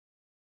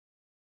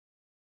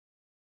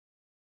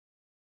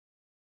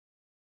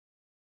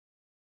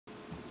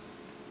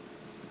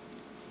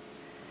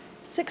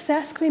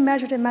Success can be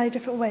measured in many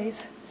different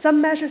ways.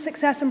 Some measure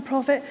success in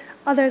profit,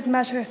 others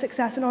measure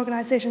success in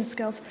organisation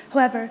skills.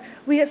 However,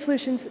 we at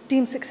Solutions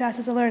deem success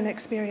as a learning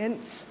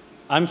experience.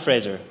 I'm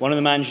Fraser, one of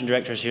the managing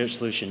directors here at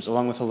Solutions,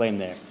 along with Elaine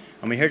there,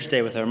 and we're here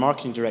today with our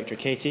marketing director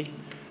Katie,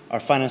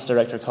 our finance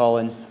director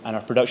Colin, and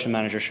our production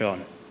manager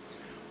Sean.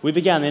 We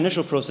began the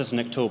initial process in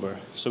October,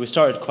 so we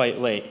started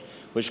quite late,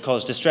 which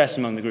caused distress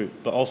among the group,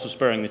 but also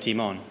spurring the team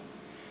on.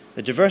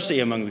 The diversity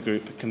among the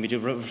group can be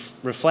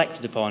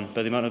reflected upon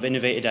by the amount of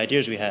innovative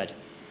ideas we had.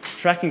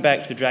 Tracking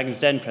back to the Dragon's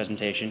Den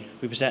presentation,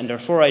 we presented our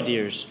 4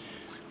 ideas,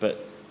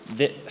 but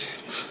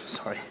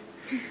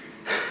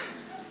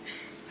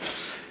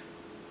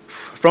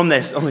From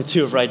this, only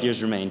 2 of our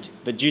ideas remained,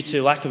 but due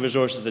to lack of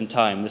resources and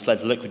time, this led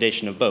to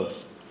liquidation of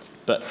both,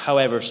 but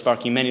however,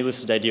 sparking many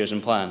lucid ideas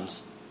and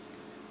plans.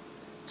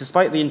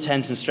 Despite the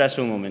intense and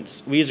stressful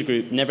moments, we as a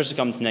group never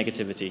succumbed to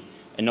negativity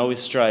and always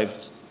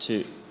strived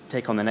to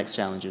take on the next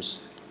challenges.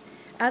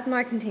 As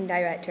marketing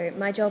director,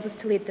 my job was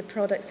to lead the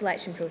product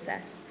selection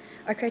process.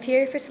 Our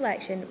criteria for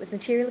selection was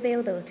material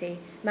availability,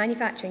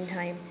 manufacturing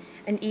time,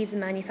 and ease of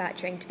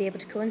manufacturing to be able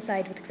to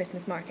coincide with the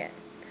Christmas market.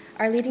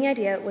 Our leading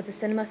idea was a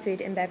cinema food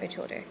and beverage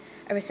holder,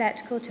 a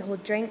receptacle to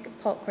hold drink,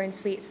 popcorn,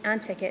 sweets,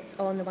 and tickets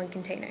all in the one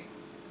container.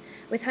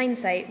 With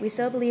hindsight, we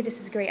still believe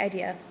this is a great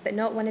idea, but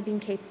not one of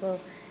being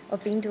capable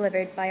of being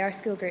delivered by our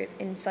school group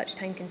in such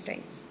time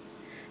constraints.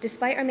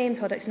 Despite our main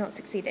products not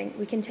succeeding,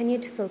 we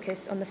continued to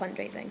focus on the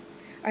fundraising.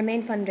 Our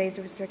main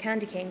fundraiser was for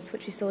candy canes,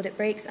 which we sold at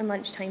breaks and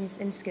lunch times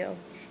in school,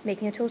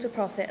 making a total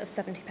profit of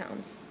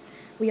 £70.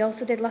 We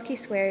also did lucky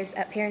squares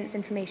at parents'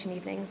 information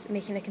evenings,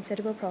 making a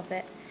considerable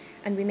profit,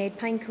 and we made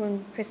pine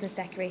cone Christmas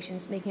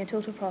decorations, making a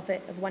total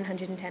profit of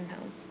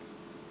 £110.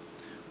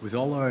 With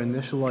all our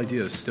initial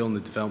ideas still in the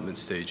development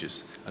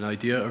stages, an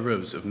idea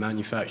arose of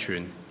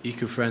manufacturing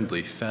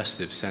eco-friendly,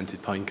 festive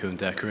scented pine cone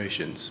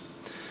decorations.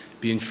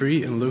 Being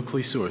free and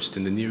locally sourced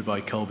in the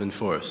nearby Culbin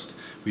Forest,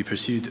 we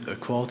pursued a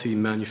quality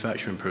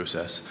manufacturing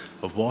process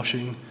of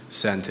washing,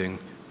 scenting,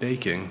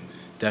 baking,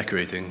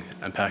 decorating,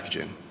 and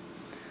packaging.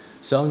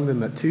 Selling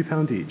them at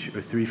 £2 each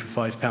or 3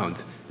 for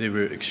 £5, they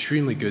were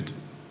extremely good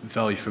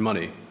value for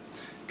money.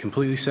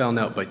 Completely selling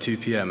out by 2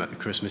 p.m. at the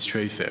Christmas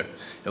trade fair,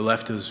 it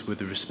left us with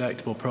a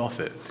respectable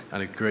profit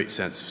and a great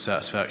sense of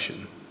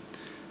satisfaction.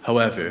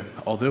 However,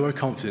 although our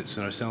confidence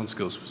in our selling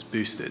skills was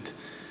boosted,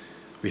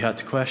 we had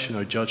to question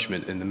our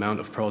judgment in the amount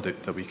of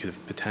product that we could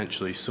have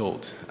potentially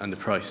sold and the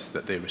price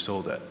that they were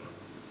sold at.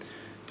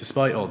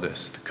 Despite all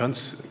this, the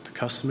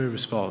customer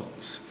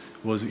response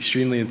was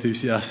extremely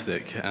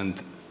enthusiastic,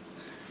 and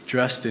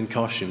dressed in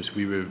costumes,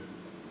 we were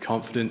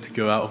confident to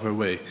go out of our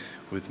way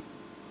with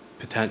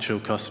potential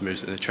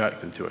customers and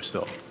attract them to our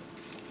stall.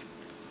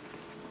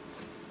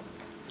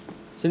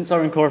 Since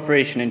our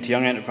incorporation into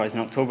Young Enterprise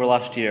in October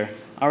last year,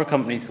 our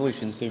company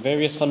Solutions, through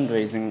various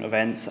fundraising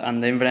events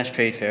and the Inverness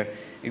Trade Fair,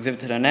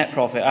 exhibited a net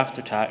profit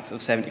after tax of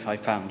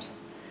 £75.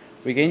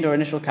 We gained our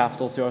initial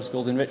capital through our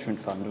school's enrichment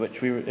fund, in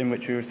which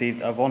we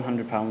received a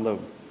 £100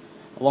 loan.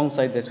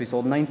 Alongside this, we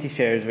sold 90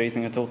 shares,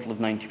 raising a total of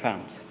 £90.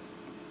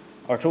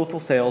 Our total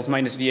sales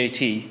minus VAT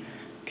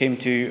came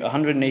to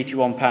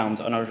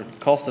 £181, and our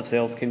cost of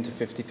sales came to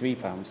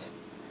 £53,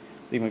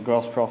 leaving a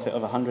gross profit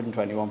of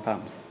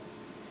 £121.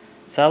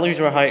 Salaries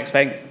were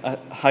a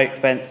high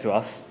expense to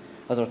us,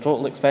 as our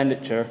total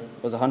expenditure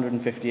was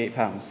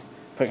 £158,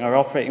 putting our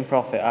operating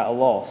profit at a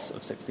loss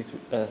of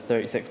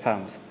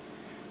 £36.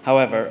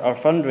 However, our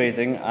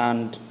fundraising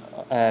and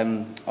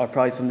our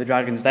prize from the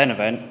Dragon's Den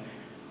event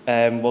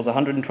was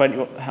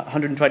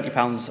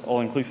 £120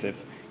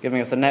 all-inclusive,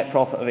 giving us a net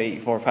profit of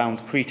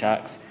 £84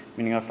 pre-tax,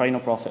 meaning our final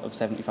profit of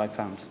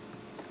 £75.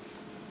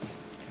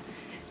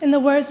 In the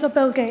words of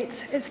Bill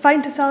Gates, it's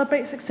fine to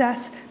celebrate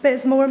success, but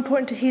it's more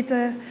important to heed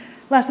the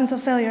lessons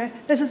of failure.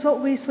 This is what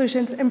we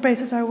Solutions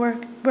embraces our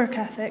work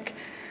ethic.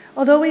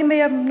 Although we may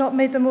have not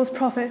made the most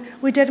profit,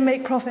 we did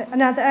make profit,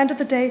 and at the end of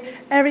the day,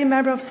 every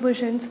member of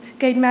Solutions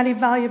gained many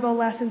valuable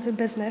lessons in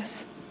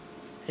business.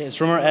 It is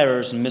from our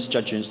errors and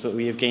misjudgments that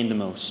we have gained the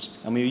most,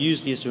 and we will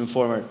use these to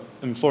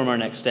inform our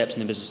next steps in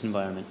the business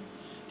environment.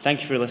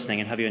 Thank you for listening,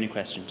 and have you any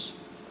questions?